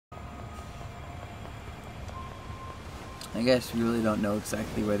I guess we really don't know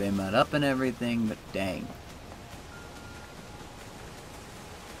exactly where they met up and everything, but dang.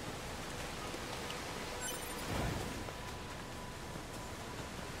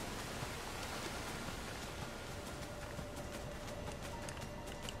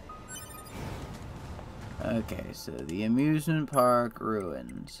 Okay, so the amusement park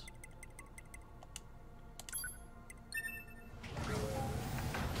ruins.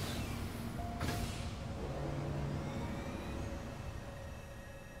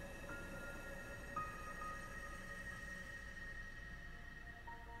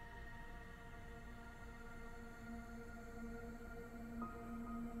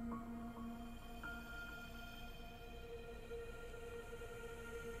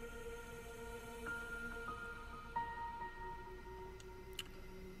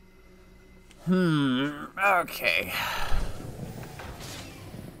 Okay.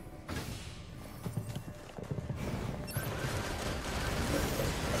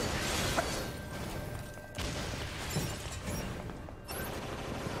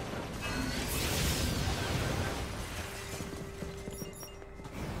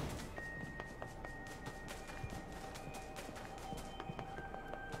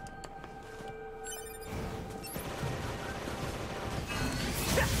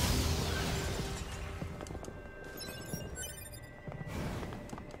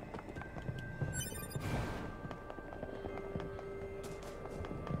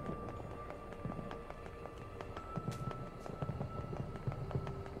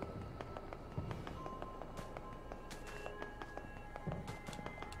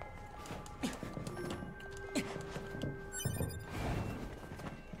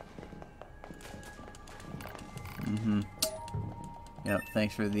 Yep,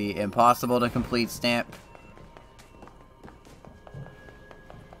 thanks for the impossible to complete stamp.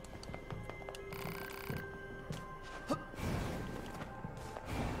 And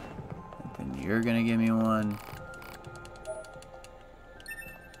then you're gonna give me one.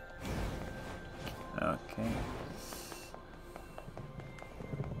 Okay.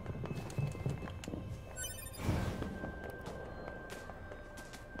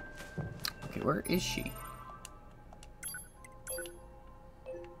 Okay, where is she?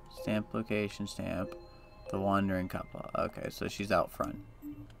 Stamp location, stamp. The wandering couple. Okay, so she's out front.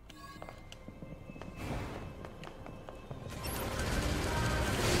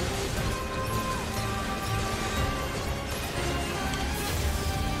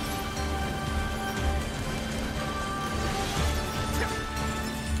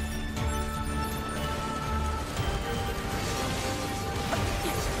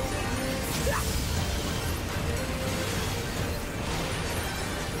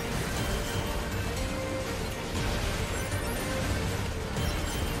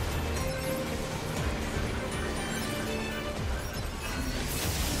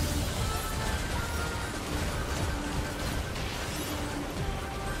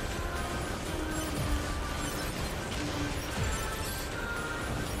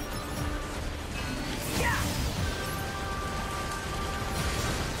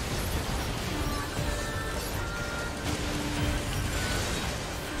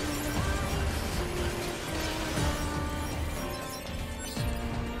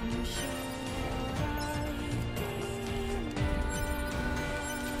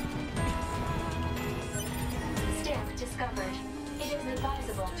 Discovered. It is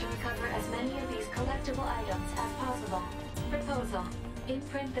advisable to recover as many of these collectible items as possible. Proposal.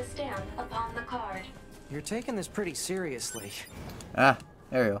 Imprint the stamp upon the card. You're taking this pretty seriously. Ah,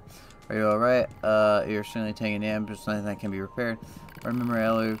 there you go. Are you alright? You're certainly taking damage, but something that can be repaired. Remember,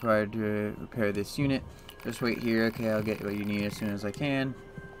 Ellie required to repair this unit. Just wait here. Okay, I'll get what you need as soon as I can.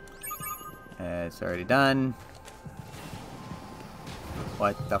 It's already done.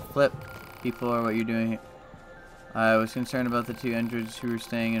 What the flip? People are what you're doing here. I was concerned about the two androids who were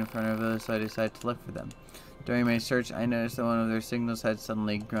staying in front of us, so I decided to look for them. During my search, I noticed that one of their signals had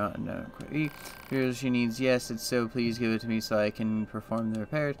suddenly grown. Here's what she needs. Yes, it's so. Please give it to me so I can perform the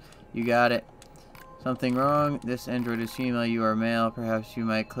repairs. You got it. Something wrong? This android is female. You are male. Perhaps you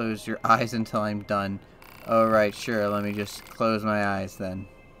might close your eyes until I'm done. Alright, sure. Let me just close my eyes then.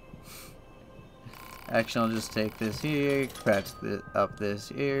 Action, I'll just take this here, patch up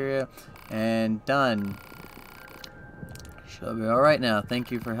this area, and done. She'll be alright now.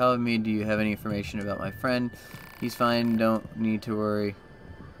 Thank you for helping me. Do you have any information about my friend? He's fine. Don't need to worry.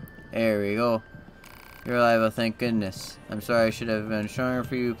 There we go. You're alive, thank goodness. I'm sorry I should have been stronger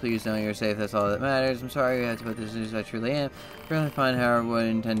for you. Please know you're safe. That's all that matters. I'm sorry you had to put this news. I truly am. Really fine, however, what I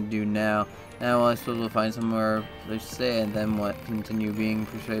intend to do now. Now I suppose we'll find somewhere to stay, and then what? Continue being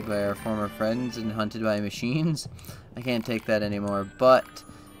pursued by our former friends and hunted by machines? I can't take that anymore, but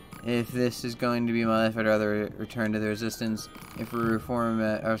if this is going to be my life, I'd rather return to the Resistance. If we reform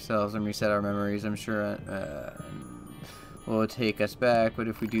ourselves and reset our memories, I'm sure will take us back, but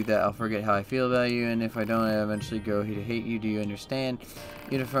if we do that, I'll forget how I feel about you, and if I don't, I eventually grow to hate you. Do you understand?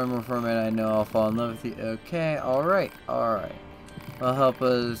 Uniform reformat, I know I'll fall in love with you. Okay, alright, alright. Will help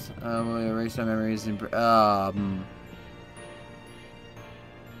us, we'll erase our memories and,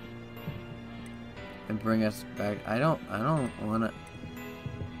 and bring us back. I don't wanna,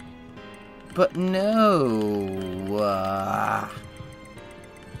 but no,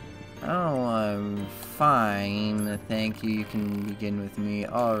 oh, I'm fine, thank you, you can begin with me,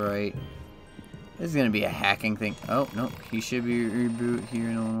 alright. This is gonna be a hacking thing. Oh, no, he should be reboot here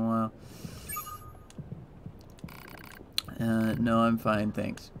in a little while. No, I'm fine,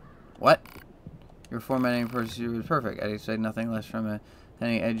 thanks. What? Your formatting procedure was perfect. I'd expect nothing less from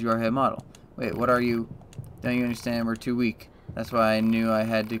any edge warhead model. Wait, what are you? Don't you understand? We're too weak. That's why I knew I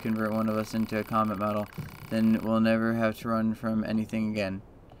had to convert one of us into a combat model. Then we'll never have to run from anything again.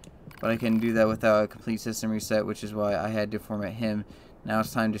 But I can do that without a complete system reset, which is why I had to format him. Now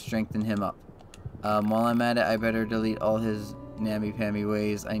it's time to strengthen him up. While I'm at it, I better delete all his namby-pamby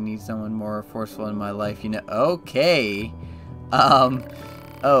ways. I need someone more forceful in my life, you know. Okay.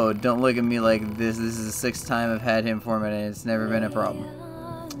 Oh, don't look at me like this. This is the 6th time I've had him formatted, and it's never been a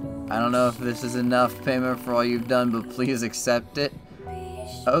problem. I don't know if this is enough payment for all you've done, but please accept it.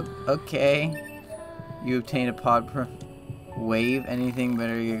 Oh, okay. You obtain a pod per wave. Anything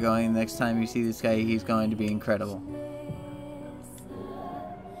better get going. Next time you see this guy, he's going to be incredible.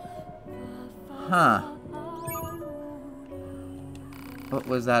 Huh. What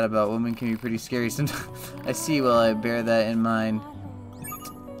was that about? Women can be pretty scary sometimes. I see, well, I bear that in mind.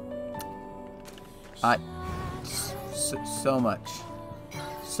 So much.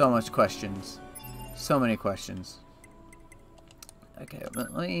 So much questions. So many questions. Okay,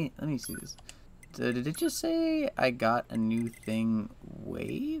 let me see this. Did it just say I got a new thing?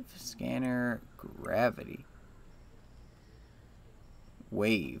 Wave? Scanner? Gravity.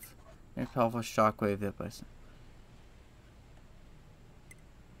 Wave. There's powerful shockwave that place.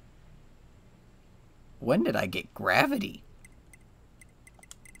 When did I get gravity?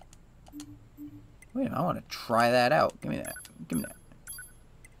 Wait a minute, I want to try that out. Give me that. Give me that.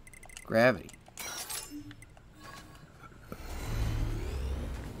 Gravity.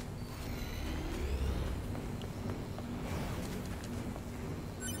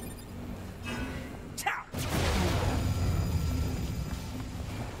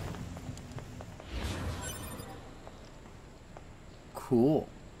 Cool.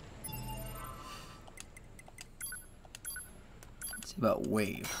 Let's see about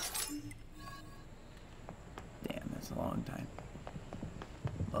wave. Damn, that's a long time.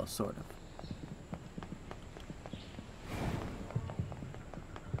 Well, sort of.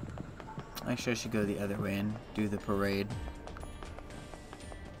 Actually, I should go the other way and do the parade.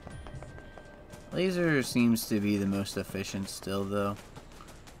 Laser seems to be the most efficient still, though.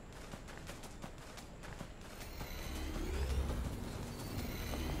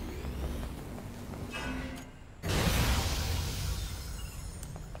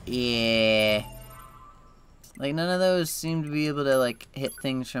 Yeah. Like, none of those seem to be able to, like, hit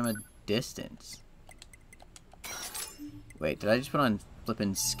things from a distance. Wait, did I just put on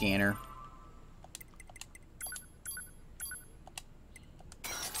flippin' scanner?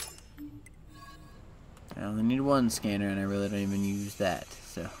 I only need one scanner, and I really don't even use that,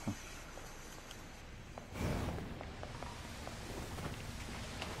 so...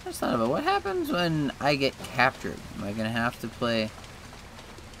 I just thought about what happens when I get captured. Am I gonna have to play...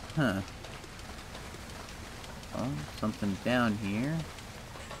 Huh. Oh, something down here.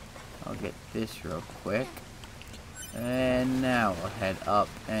 I'll get this real quick. And now I'll head up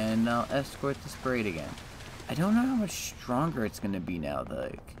and I'll escort this parade again. I don't know how much stronger it's gonna be now.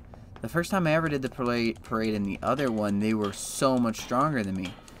 Like, the first time I ever did the parade in the other one, they were so much stronger than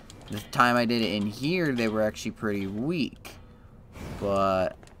me. The time I did it in here, they were actually pretty weak.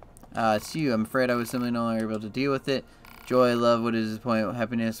 But, it's you. I'm afraid I was simply no longer able to deal with it. Joy, love, what is his point?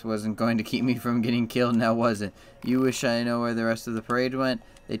 Happiness wasn't going to keep me from getting killed, now was it? You wish I know where the rest of the parade went?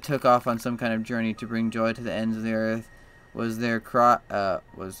 They took off on some kind of journey to bring joy to the ends of the earth. Was their cry,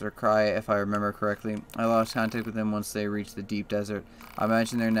 if I remember correctly. I lost contact with them once they reached the deep desert. I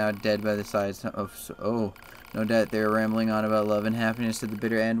imagine they're now dead by the sides of... Oh, no doubt they were rambling on about love and happiness to the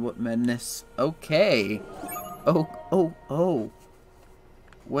bitter end. What madness. Okay. Oh.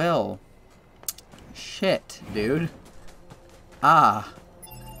 Well. Shit, dude. Ah.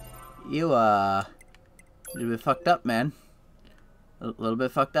 You, a little bit fucked up, man. A little bit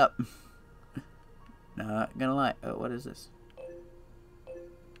fucked up. Not gonna lie. Oh, what is this?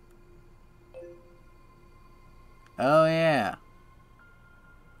 Oh, yeah.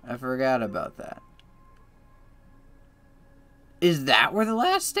 I forgot about that. Is that where the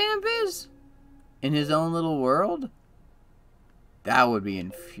last stamp is? In his own little world? That would be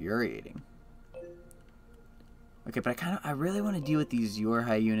infuriating. Okay, but I really want to deal with these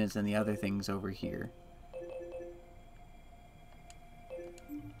Yorhai units and the other things over here.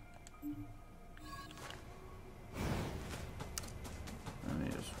 Let me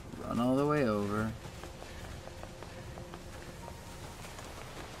just run all the way over.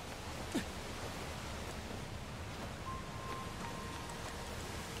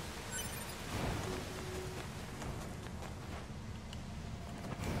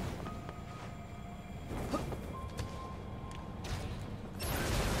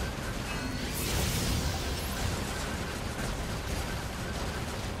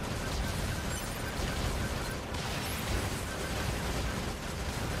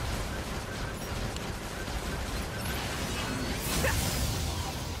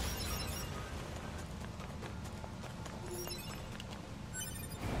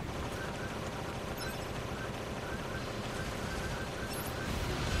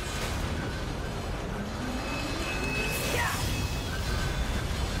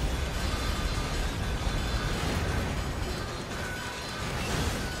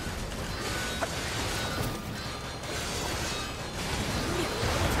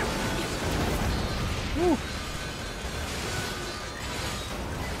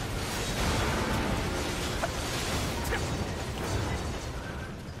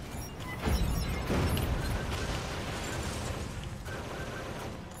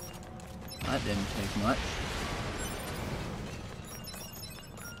 That didn't take much.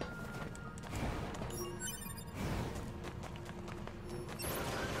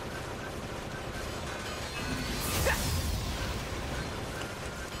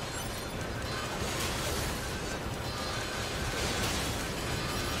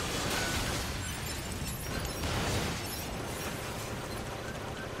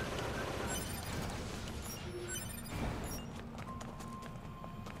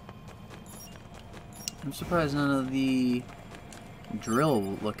 I'm surprised none of the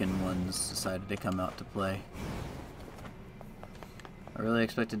drill-looking ones decided to come out to play. I really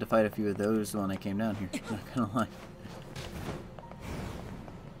expected to fight a few of those when I came down here, not gonna lie.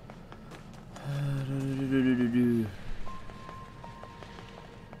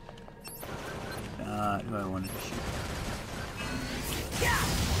 Not who I wanted to shoot.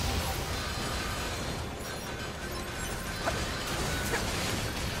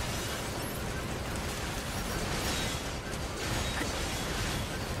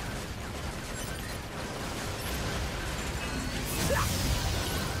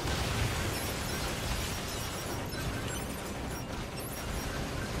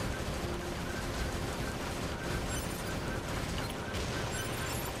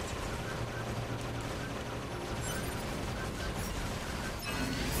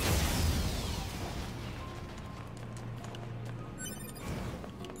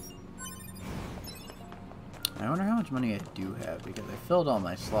 I wonder how much money I do have, because I filled all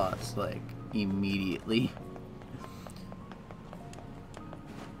my slots, like, immediately.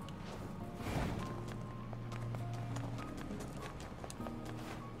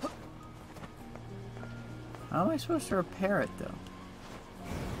 How am I supposed to repair it, though?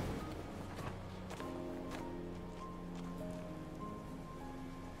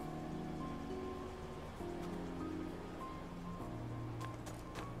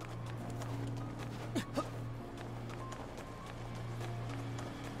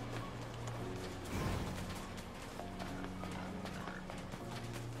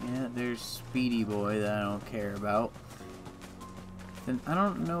 Yeah, there's Speedy Boy that I don't care about. Then I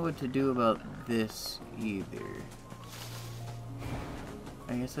don't know what to do about this either.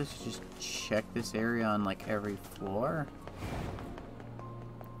 I guess I should just check this area on like every floor.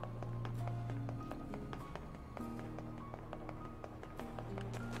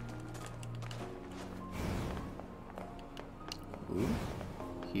 Ooh,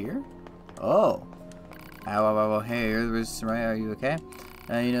 here? Oh. Ow, ow, ow, ow. Hey, you're the resistant, right? Are you okay?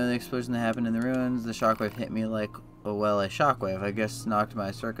 You know the explosion that happened in the ruins? The shockwave hit me like, oh well, a shockwave. I guess knocked my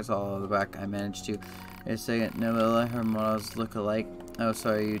circus all over the back. I managed to. A second, no, her models look alike. Oh,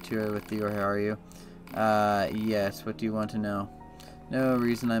 sorry, you two are with the or are you? Yes, what do you want to know? No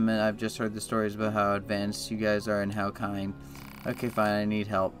reason, I meant I've just heard the stories about how advanced you guys are and how kind. Okay, fine, I need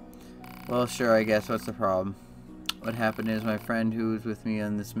help. Well, sure, I guess. What's the problem? What happened is my friend who was with me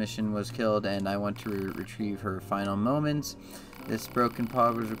on this mission was killed, and I want to retrieve her final moments. This broken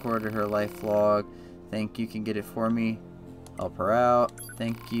pod was recorded her life log. Think you can get it for me? Help her out.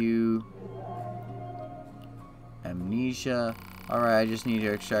 Thank you. Amnesia. Alright, I just need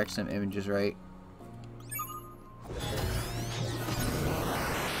to extract some images, right?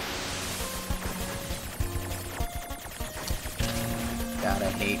 God, I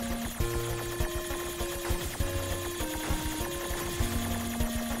hate.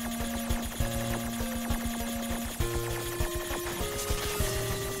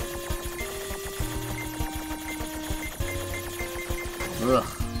 Ugh.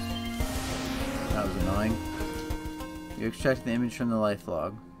 That was annoying. You extract the image from the life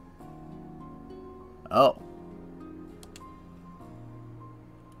log. Oh.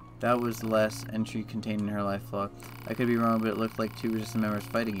 That was the last entry contained in her life log. I could be wrong, but it looked like two resistance members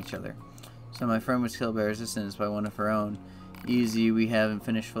fighting each other. So my friend was killed by resistance by one of her own. Easy, we haven't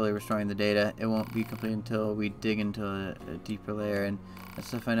finished fully restoring the data. It won't be complete until we dig into a deeper layer, and that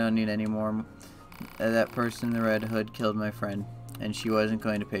stuff I don't need anymore. That person in the red hood killed my friend, and she wasn't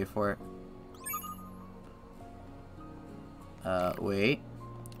going to pay for it. Wait.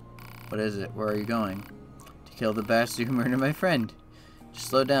 What is it? Where are you going? To kill the bastard who murdered my friend. Just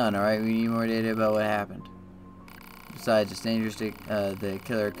slow down, alright? We need more data about what happened. Besides, it's dangerous to, the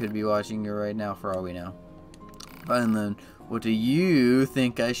killer could be watching you right now for all we know. Fine then, what do you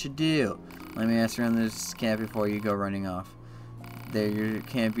think I should do? Let me ask around this camp before you go running off. There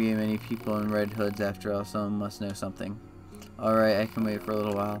can't be many people in red hoods after all, someone must know something. Alright, I can wait for a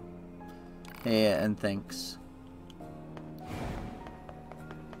little while. Hey, and thanks.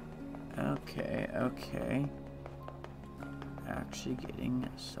 Okay, okay. Actually getting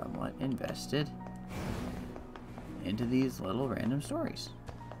somewhat invested into these little random stories.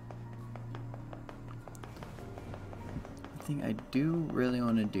 The thing I do really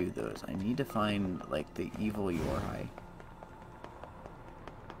want to do though is I need to find like the evil Yorhai.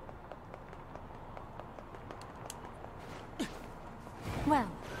 Well,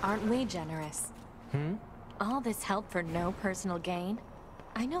 aren't we generous? Hmm? All this help for no personal gain?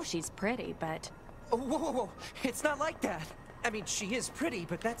 I know she's pretty, but... Oh, whoa, whoa, whoa. It's not like that. I mean, she is pretty,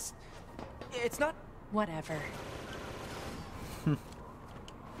 but that's... It's not... Whatever.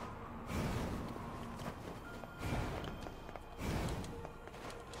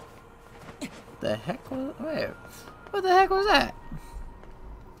 The heck was... Wait. What the heck was that?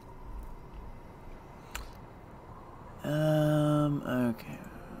 Okay.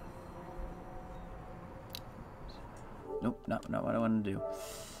 Nope, not what I want to do.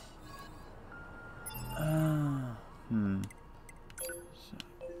 So,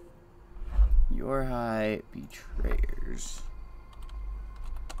 Yorhai betrayers.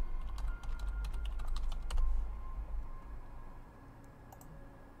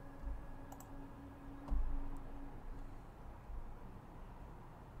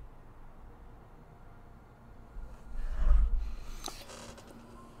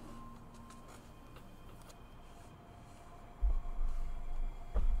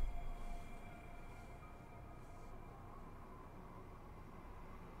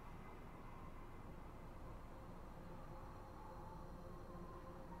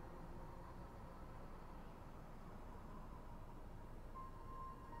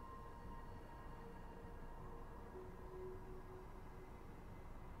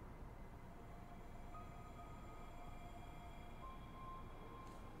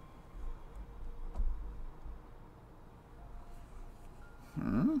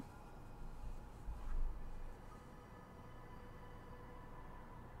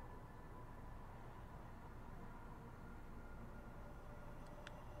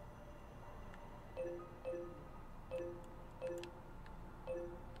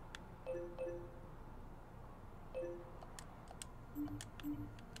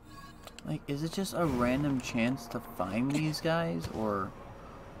 Like, is it just a random chance to find these guys, or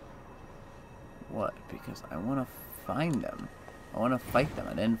what? Because I want to find them. I want to fight them.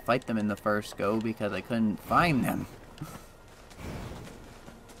 I didn't fight them in the first go because I couldn't find them.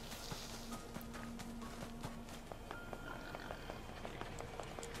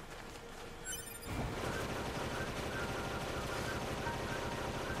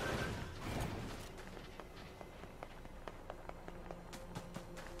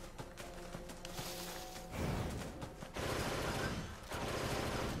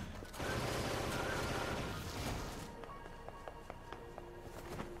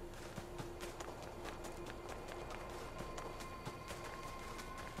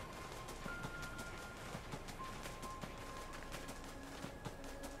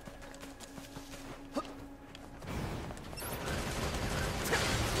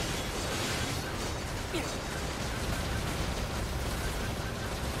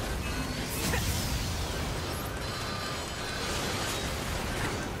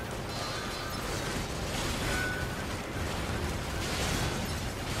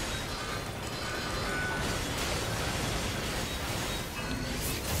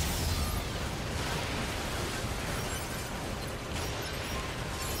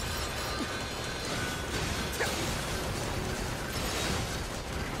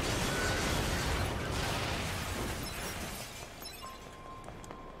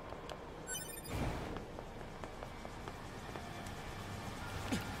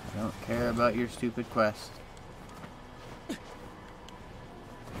 about your stupid quest. I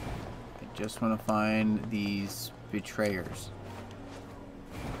just want to find these betrayers.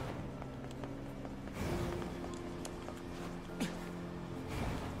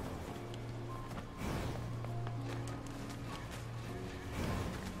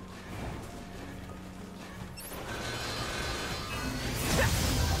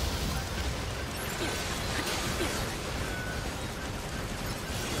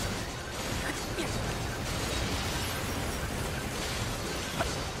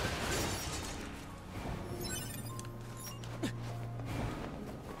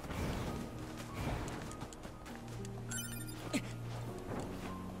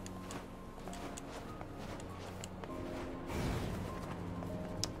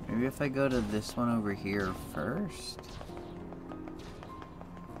 Maybe if I go to this one over here first?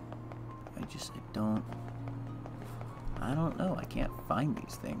 I don't know. I can't find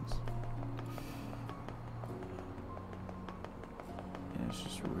these things. And it's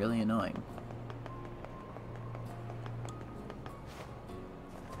just really annoying.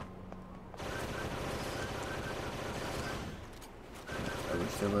 I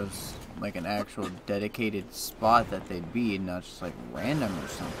wish there was like an actual dedicated spot that they'd be, and not just like random or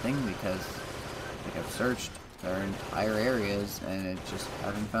something, because like I've searched their entire areas and it just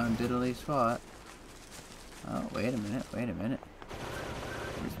haven't found diddly spot. Oh, wait a minute, wait a minute.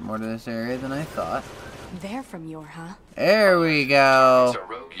 There's more to this area than I thought. They're from your, huh? There we go. Targets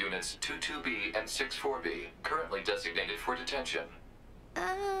are rogue units 22B and 64B, currently designated for detention.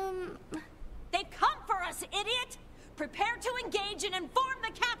 They've come for us, idiot! Prepare to engage and inform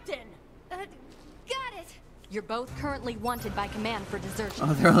the captain! Got it! You're both currently wanted by command for desertion.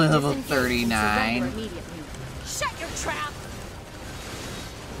 Oh, they're only level Disengage and 39. surrender immediately. Shut your trap!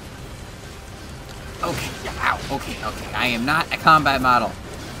 Okay, ow, okay, okay. I am not a combat model.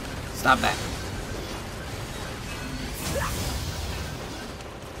 Stop that.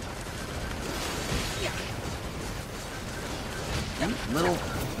 Little,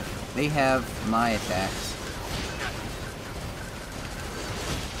 they have my attacks.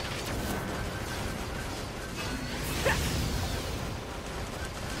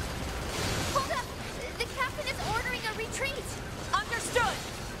 Hold up! The captain is ordering a retreat! Understood!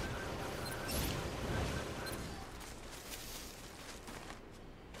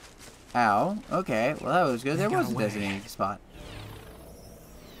 Ow, okay, well that was good. There They was got a away. designated spot.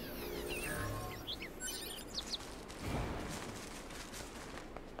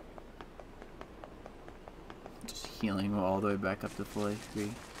 Just healing all the way back up to full HP.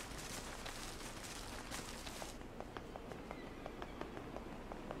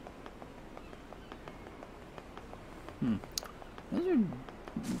 These are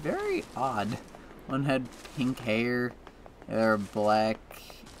very odd. One had pink hair, the other black.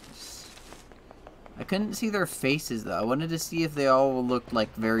 I couldn't see their faces though. I wanted to see if they all looked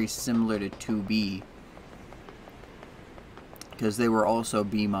like very similar to 2B. Because they were also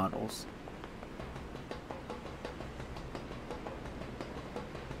B models.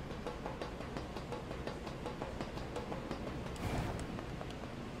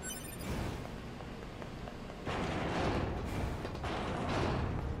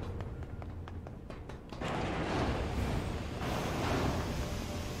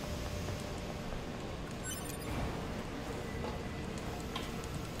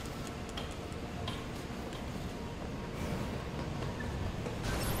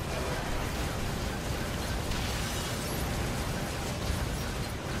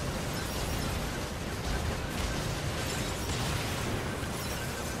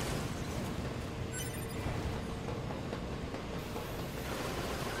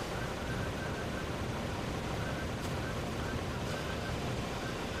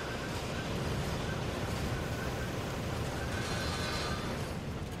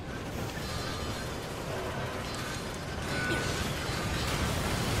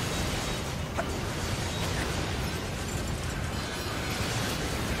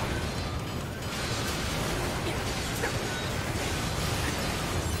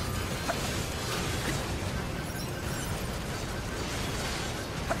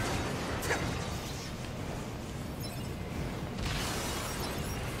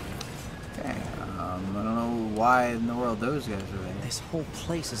 I don't know why in the world those guys are there. This whole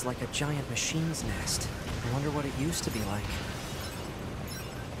place is like a giant machine's nest. I wonder what it used to be like.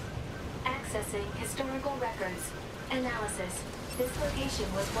 Accessing historical records. Analysis. This location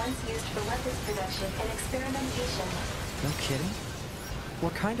was once used for weapons production and experimentation. No kidding?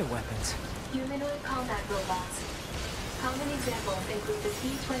 What kind of weapons? Humanoid combat robots. Common examples include the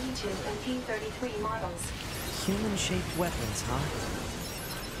P-22 and P-33 models. Human-shaped weapons, huh?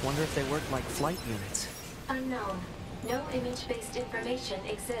 Wonder if they work like flight units. Unknown. No image-based information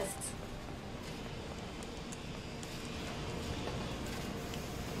exists.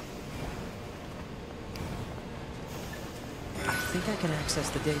 I think I can access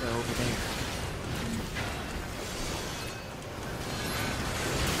the data over there.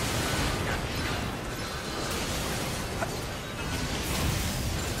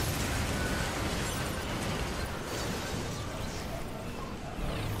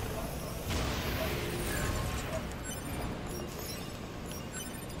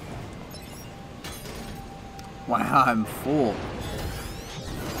 Wow, I'm full.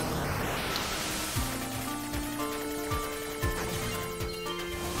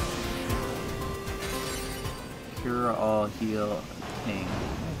 Cure all, heal, ping.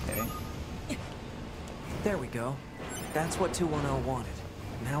 Okay. There we go. That's what 210 wanted.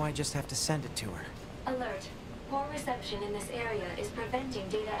 Now I just have to send it to her. Alert. Poor reception in this area is preventing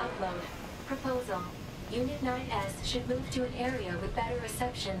data upload. Proposal. Unit 9S should move to an area with better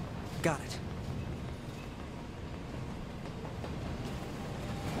reception. Got it.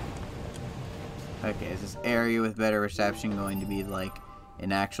 Okay, is this area with better reception going to be like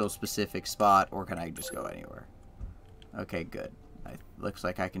an actual specific spot, or can I just go anywhere? Okay, good. Looks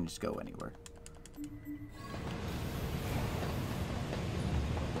like I can just go anywhere.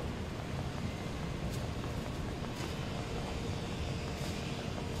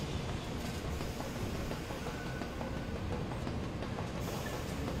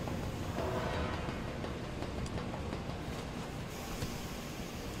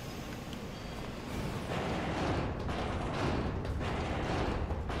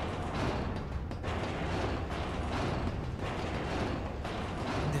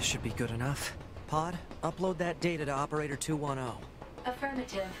 This should be good enough. Pod, upload that data to Operator 210.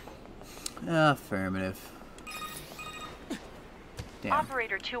 Affirmative. Affirmative. Damn.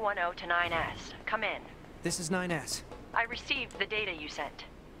 Operator 210 to 9S. Come in. This is 9S. I received the data you sent.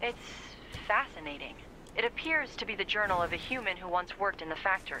 It's fascinating. It appears to be the journal of a human who once worked in the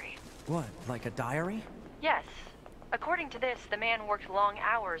factory. What, like a diary? Yes. According to this, the man worked long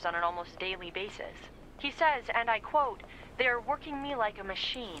hours on an almost daily basis. He says, and I quote, "They're working me like a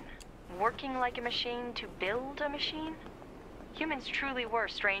machine. Working like a machine to build a machine?" Humans truly were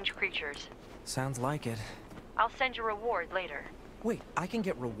strange creatures. Sounds like it. I'll send you a reward later. Wait, I can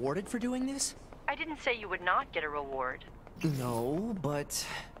get rewarded for doing this? I didn't say you would not get a reward. No, but...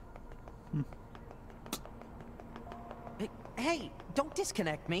 Hey, don't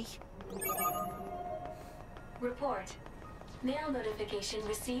disconnect me. Report. Mail notification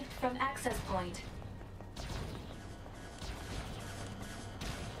received from access point.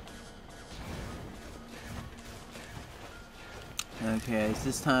 Okay, is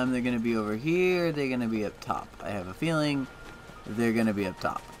this time they're gonna be over here, or they're gonna be up top? I have a feeling they're gonna be up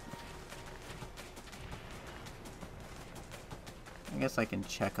top. I guess I can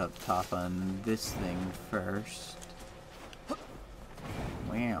check up top on this thing first.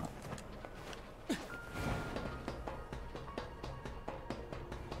 Wow.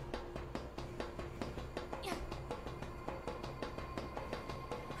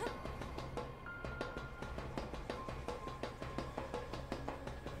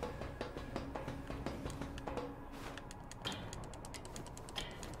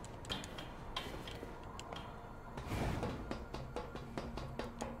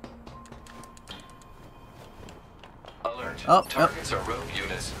 Oh, Targets are rogue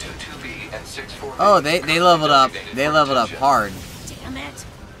units 22B and 64B. oh, they leveled up. They leveled up hard. Damn it!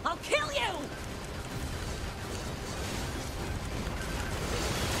 I'll kill you!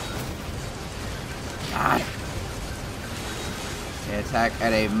 God. They attack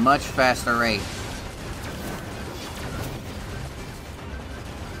at a much faster rate.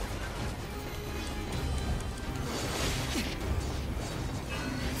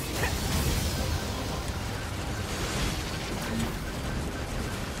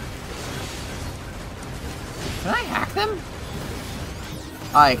 Can I hack them?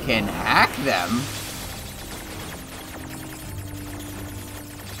 I can hack them.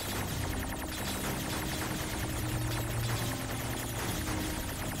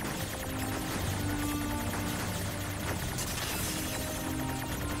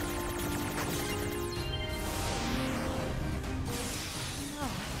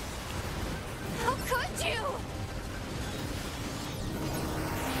 How could you?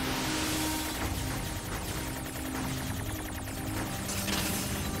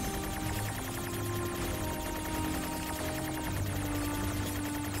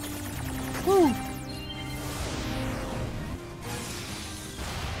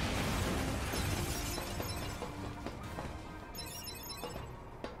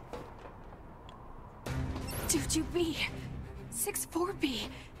 22B, 64B.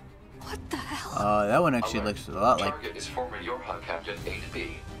 What the hell? That one actually looks a lot like... Target is former Yorha Captain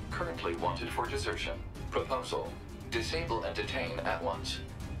 8B, currently wanted for desertion. Proposal: disable and detain at once.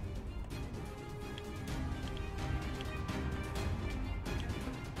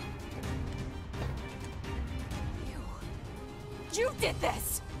 You did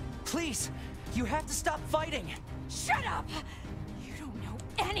this! Please, you have to stop fighting. Shut up! You don't know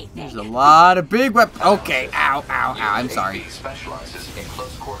anything! There's a lot of big weapons. Okay, ow, ow, ow, I'm sorry. 8B specializes in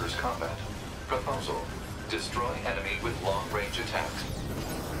close quarters combat. Proposal: destroy enemy with long-range attacks.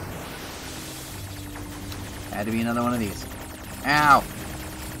 Had to be another one of these. Ow.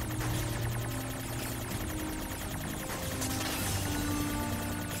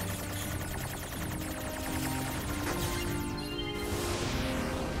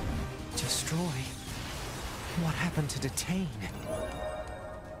 Destroy? What happened to detain?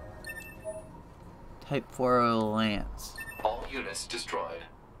 Type 4 Lance. All units destroyed.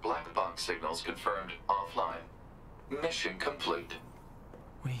 Black box signals confirmed offline. Mission complete.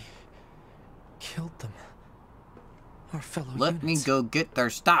 We killed them. Our fellow Let me units. go get their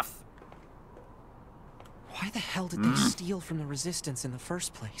stuff. Why the hell did they steal from the Resistance in the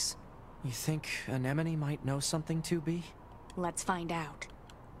first place? You think Anemone might know something, 2B? Let's find out.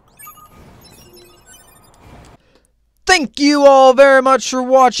 Thank you all very much for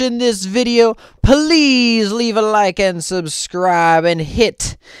watching this video. Please leave a like and subscribe and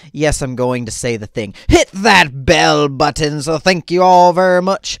hit, yes, I'm going to say the thing, hit that bell button. So thank you all very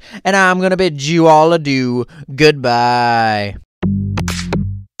much, and I'm going to bid you all adieu. Goodbye.